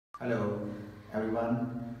Hello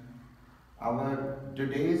everyone. Our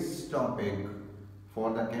today's topic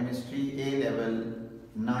for the chemistry A level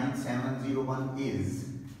 9701 is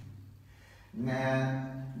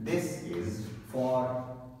this is for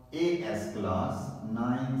AS class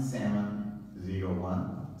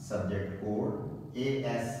 9701 subject code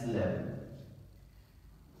AS level.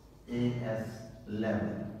 AS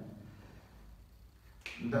level.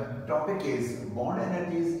 The topic is bond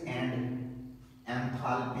energies and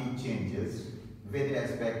enthalpy changes with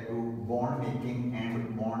respect to bond making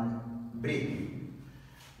and bond breaking.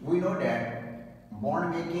 We know that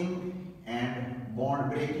bond making and bond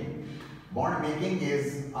breaking. Bond making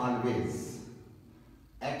is always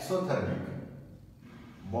exothermic.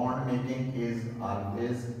 Bond making is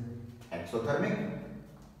always exothermic,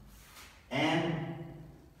 and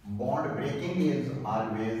bond breaking is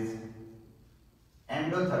always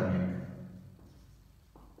endothermic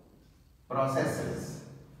processes.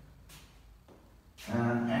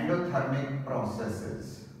 Endothermic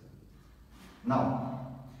processes. Now,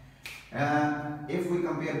 if we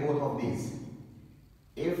compare both of these,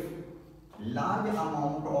 if large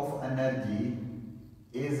amount of energy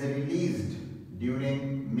is released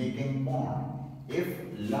during making bond, if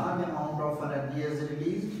large amount of energy is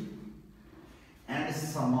released and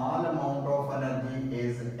small amount of energy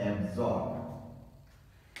is absorbed,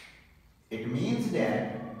 it means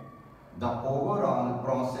that the overall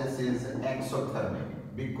process is exothermic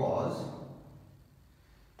because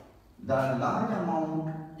the large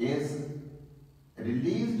amount is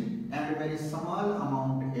released and very small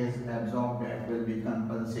amount is absorbed that will be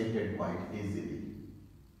compensated quite easily.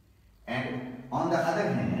 And on the other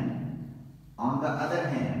hand,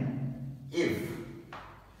 if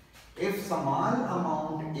small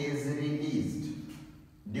amount is released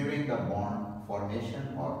during the bond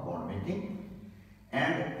formation or bond making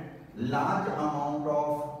and large amount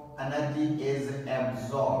of energy is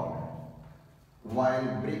absorbed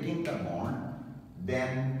while breaking the bond,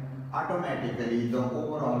 then automatically the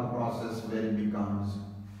overall process will becomes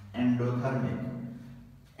endothermic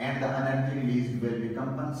and the energy released will be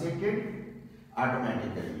compensated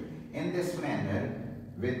automatically. In this manner,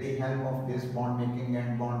 with the help of this bond making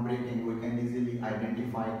and bond breaking, we can easily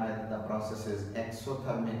identify either the process is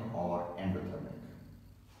exothermic or endothermic.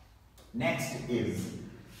 Next is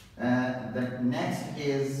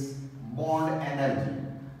bond energy.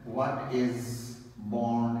 What is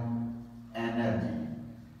bond energy?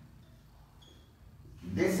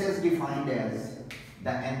 This is defined as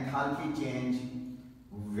the enthalpy change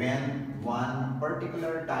when one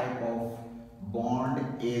particular type of bond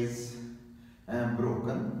is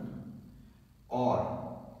broken,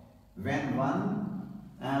 or when one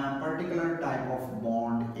particular type of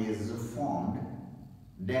bond is formed,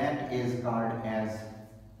 that is called as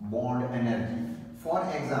bond energy. For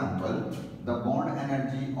example, the bond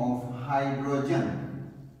energy of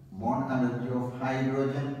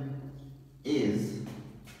hydrogen is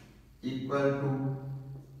equal to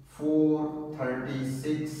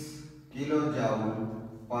 436 kilojoule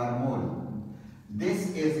per mole. This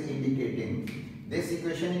equation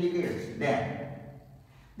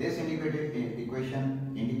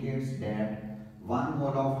indicates that 1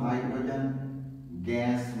 mole of hydrogen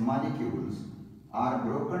gas molecules are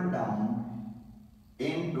broken down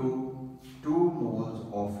into 2 moles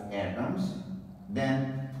of atoms,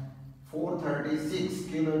 then 436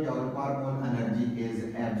 kilojoule per mole energy is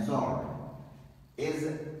absorbed,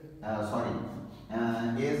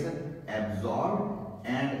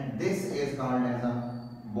 and this is called as a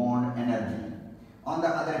bond energy. On the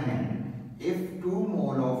other hand, if 2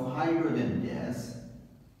 mole of hydrogen gas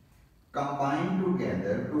combine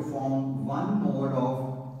together to form 1 mole of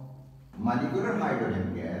molecular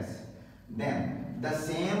hydrogen gas, then the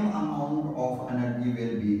same amount of energy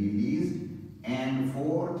will be released and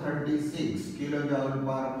 436 kilojoule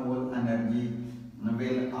per mole energy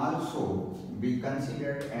will also be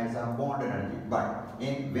considered as a bond energy. But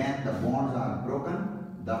when the bonds are broken,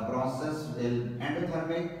 the process will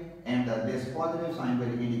endothermic and this positive sign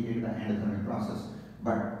will indicate the endothermic process.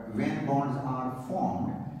 But when bonds are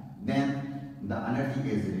formed, then the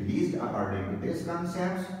energy is released according to this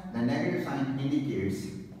concept. The negative sign indicates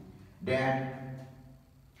that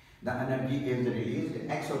the energy is released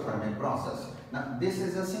exothermic process. Now this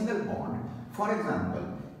is a single bond. For example,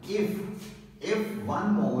 if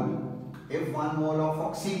 1 mole of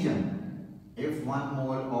oxygen,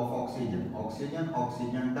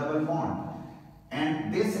 oxygen double bond,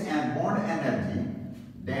 and this bond energy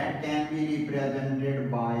that can be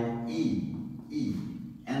represented by E,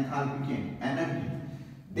 enthalpy change, energy.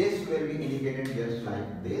 This will be indicated just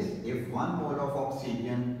like this. If 1 mole of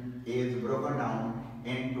oxygen is broken down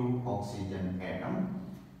into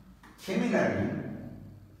Similarly,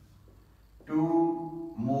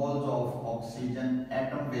 2 moles of oxygen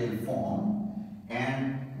atom will form, and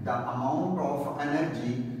the amount of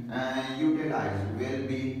energy utilized will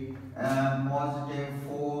be positive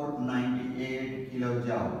 498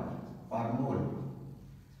 kilojoule per mole.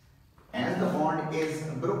 As the bond is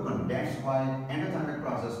broken, that's why endothermic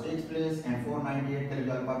process takes place and 498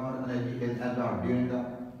 kilojoule per mole energy is absorbed during the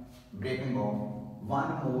breaking of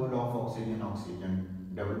 1 mole of oxygen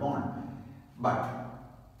double bond. But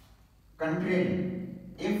contrary,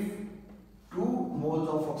 if 2 moles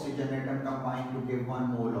of oxygen atom combine to give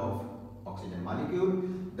 1 mole of oxygen molecule,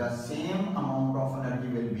 the same amount of energy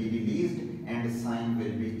will be released and sign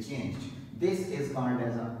will be changed. This is called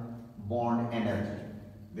as a bond energy.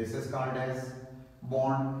 This is called as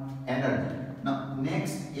bond energy. Now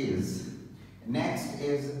next is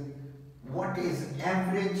what is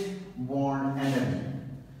average bond energy?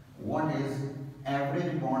 What is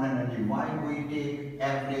average bond energy? Why do we take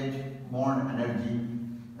average bond energy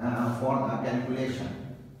for the calculation?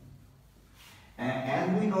 As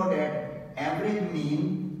we know that average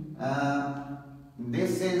mean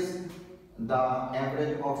this is the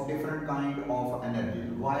average of different kind of energy.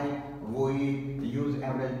 Why we use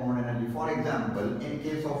average bond energy? For example, in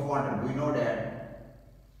case of water, we know that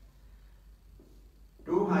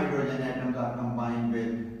 2 hydrogen atoms are combined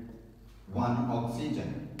with 1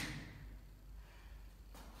 oxygen.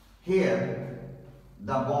 Here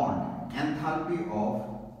the bond enthalpy of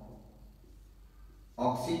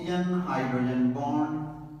oxygen hydrogen bond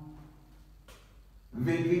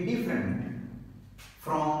will be different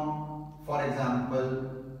from, for example,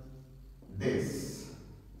 this.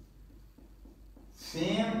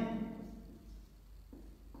 Same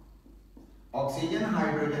oxygen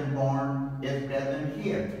hydrogen bond is present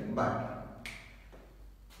here, but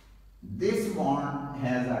this bond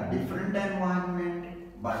has a different environment,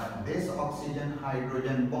 but this oxygen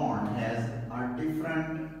hydrogen bond has a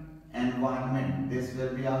different environment. This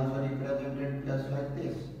will be also represented just like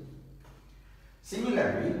this.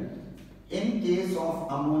 Similarly, in case of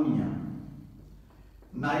ammonia,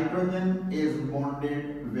 nitrogen is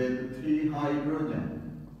bonded with 3 hydrogen.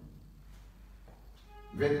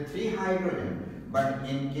 But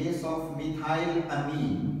in case of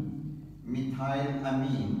methylamine,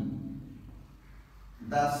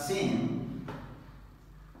 the same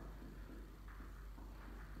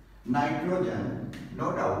nitrogen,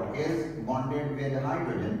 no doubt, is bonded with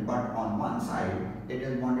hydrogen, but on one side it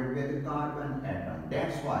is bonded with carbon atom.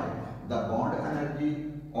 That's why the bond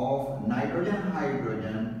energy of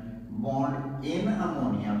nitrogen-hydrogen bond in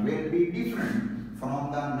ammonia will be different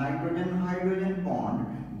from the nitrogen-hydrogen bond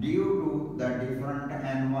due to the different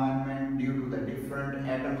environment, due to the different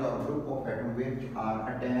atoms or group of atoms which are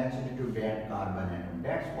attached to that carbon atom.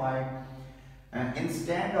 That's why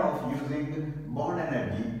instead of using bond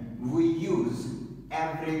energy, we use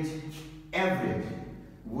average.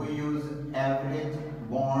 We use average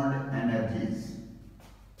bond energies.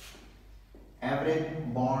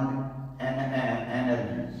 Average bond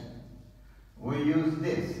energies. We use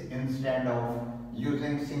this instead of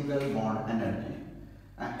using single bond energy.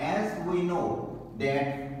 As we know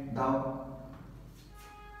that the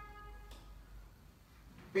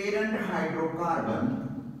parent hydrocarbon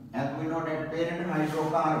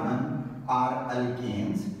are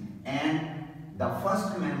alkanes, and the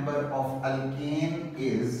first member of alkane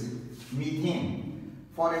is methane.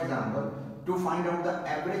 For example, to find out the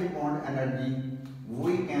average bond energy,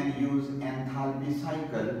 we can use enthalpy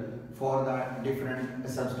cycle for the different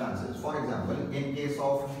substances. For example, in case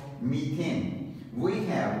of methane, we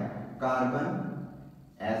have carbon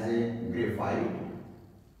as a graphite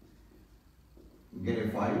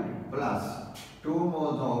plus 2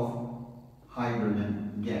 moles of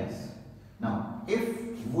hydrogen gas. Now, if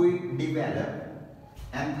we develop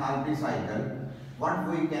enthalpy cycle, what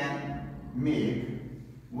we can make?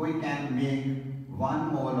 We can make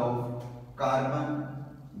 1 mole of carbon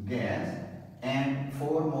gas and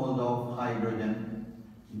 4 moles of hydrogen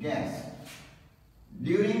gas.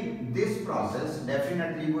 During this process,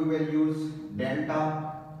 definitely we will use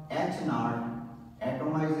delta H naught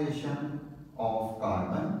atomization of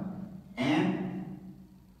carbon and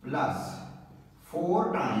plus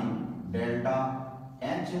 4 times delta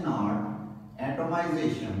H naught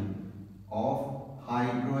atomization of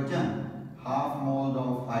hydrogen, half mole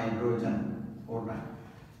of hydrogen, 4 times.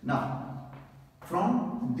 Now,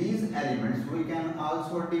 from these elements we can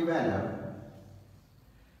also develop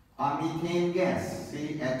a methane gas,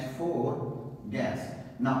 CH4 gas.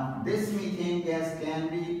 Now, this methane gas can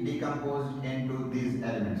be decomposed into these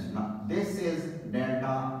elements. Now, this is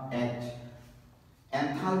delta H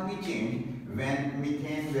enthalpy change when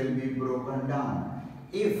methane will be broken down.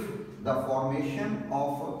 If the formation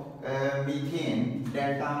of methane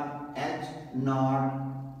delta H naught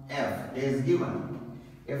F is given,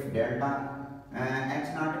 if delta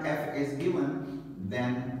H naught F is given,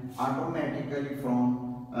 then automatically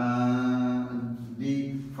from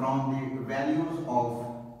the values of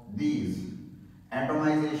these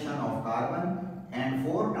atomization of carbon and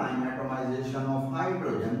 4 time atomization of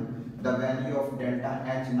hydrogen, the value of delta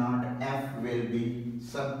H naught F will be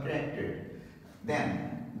subtracted.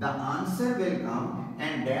 Then the answer will come,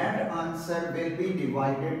 and that answer will be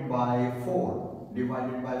divided by 4.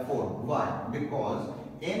 Divided by 4. Why? Because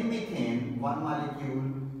in methane, one molecule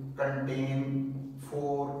contains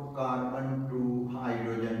 4 carbon to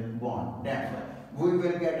hydrogen bond. That's why we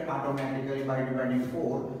will get automatically, by dividing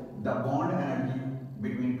 4, the bond energy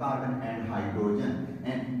between carbon and hydrogen,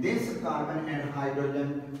 and this carbon and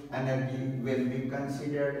hydrogen energy will be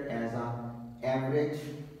considered as a average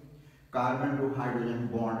carbon to hydrogen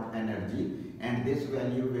bond energy, and this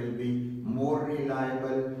value will be more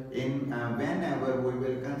reliable in whenever we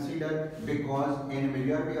will consider, because in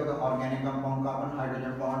majority of the organic compound carbon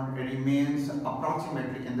hydrogen bond remains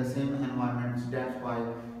approximately in the same environments. That's why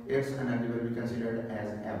its energy will be considered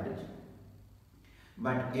as average.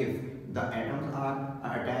 But if the atoms are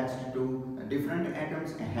attached to different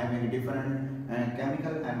atoms having different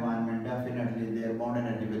chemical environment, definitely their bond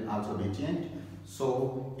energy will also be changed.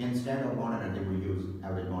 So instead of bond energy, we use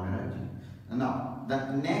average bond energy. Now the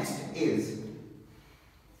next is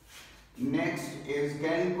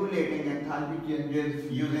calculating enthalpy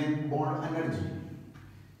changes using bond energy.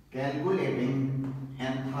 Calculating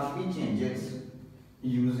enthalpy changes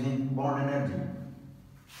using bond energy.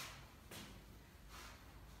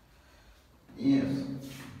 Yes.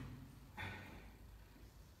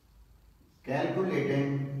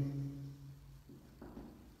 Calculating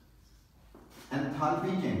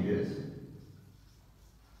enthalpy changes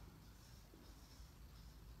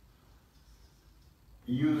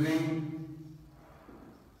using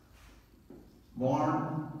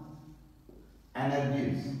bond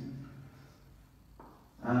energies,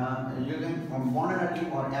 using bond energy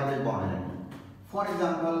or average bond energy. For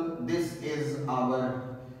example, this is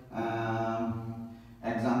our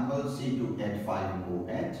example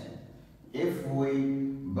C2H5OH. If we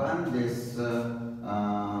burn this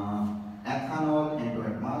ethanol into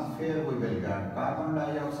atmosphere, we will get carbon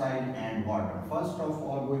dioxide and water. First of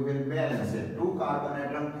all, we will balance it. 2 carbon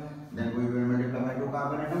atom, then we will multiply by 2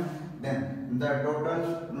 carbon atom. Then the total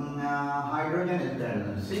hydrogen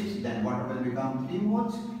is 6. Then water will become 3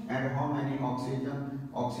 moles. And how many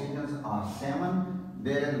oxygens are 7.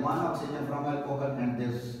 There is 1 oxygen from alcohol, and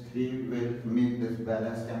this 3 will make this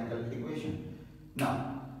balanced chemical equation.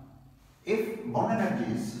 Now, if bond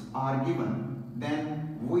energies are given,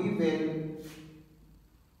 then we will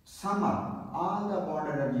sum up all the bond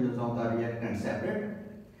energies of the reactant separate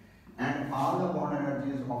and all the bond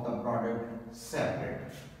energies of the product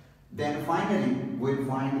separate. Then finally, we'll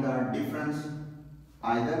find the difference.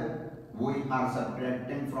 Either we are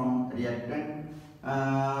subtracting from reactant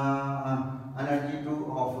energy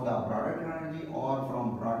of the product energy, or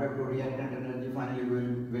from product to reactant energy. Finally,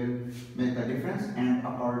 will make the difference and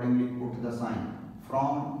accordingly put the sign.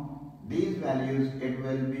 From these values, it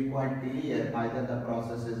will be quite clear either the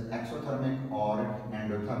process is exothermic or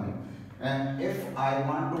endothermic. And if I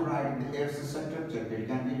want to write its structure, it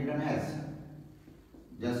can be written as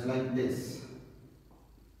just like this.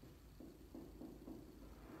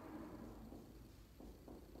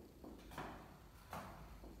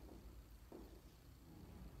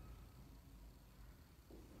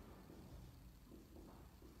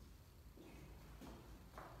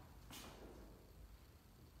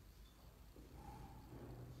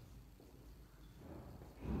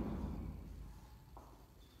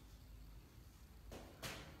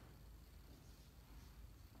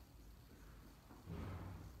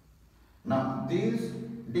 Now, these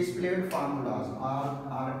displayed formulas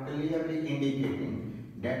are clearly indicating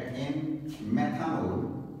that in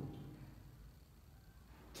methanol,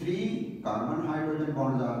 3 carbon hydrogen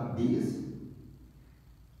bonds are these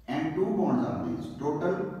and 2 bonds are these.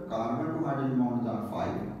 Total carbon to hydrogen bonds are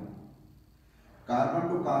 5. Carbon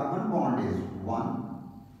to carbon bond is 1.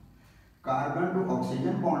 Carbon to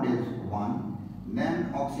oxygen bond is 1.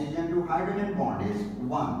 Then oxygen to hydrogen bond is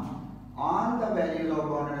 1. All the values of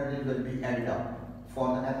bond energy will be added up for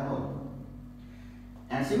the ethanol.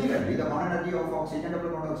 And similarly, the bond energy of oxygen double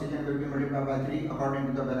bond oxygen will be multiplied by 3 according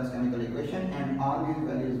to the balanced chemical equation, and all these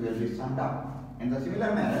values will be summed up. In the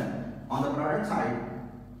similar manner, on the product side,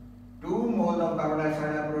 2 moles of carbon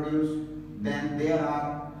dioxide are produced. Then there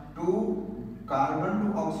are 2 carbon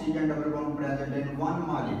to oxygen double bond present in one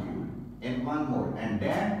molecule, in one mole, and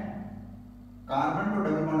then carbon to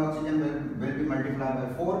double bond oxygen will be multiplied by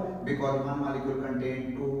 4 because one molecule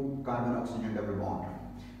contains 2 carbon oxygen double bond.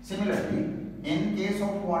 Similarly, in case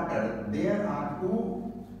of water, there are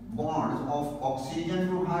 2 bonds of oxygen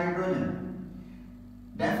to hydrogen.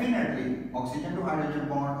 Definitely, oxygen to hydrogen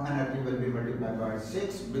bond energy will be multiplied by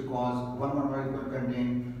 6 because one molecule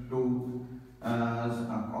contains 2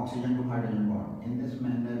 oxygen to hydrogen bond. In this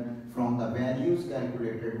manner, from the values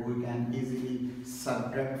calculated, we can easily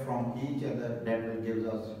subtract from each other. That will give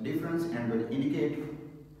us difference and will indicate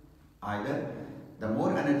either the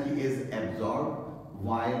more energy is absorbed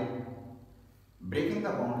while breaking the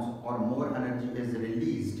bonds or more energy is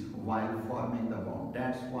released while forming the bond.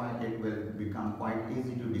 That's why it will become quite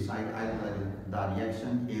easy to decide either the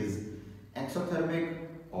reaction is exothermic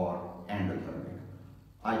or endothermic.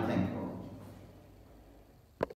 I thank you.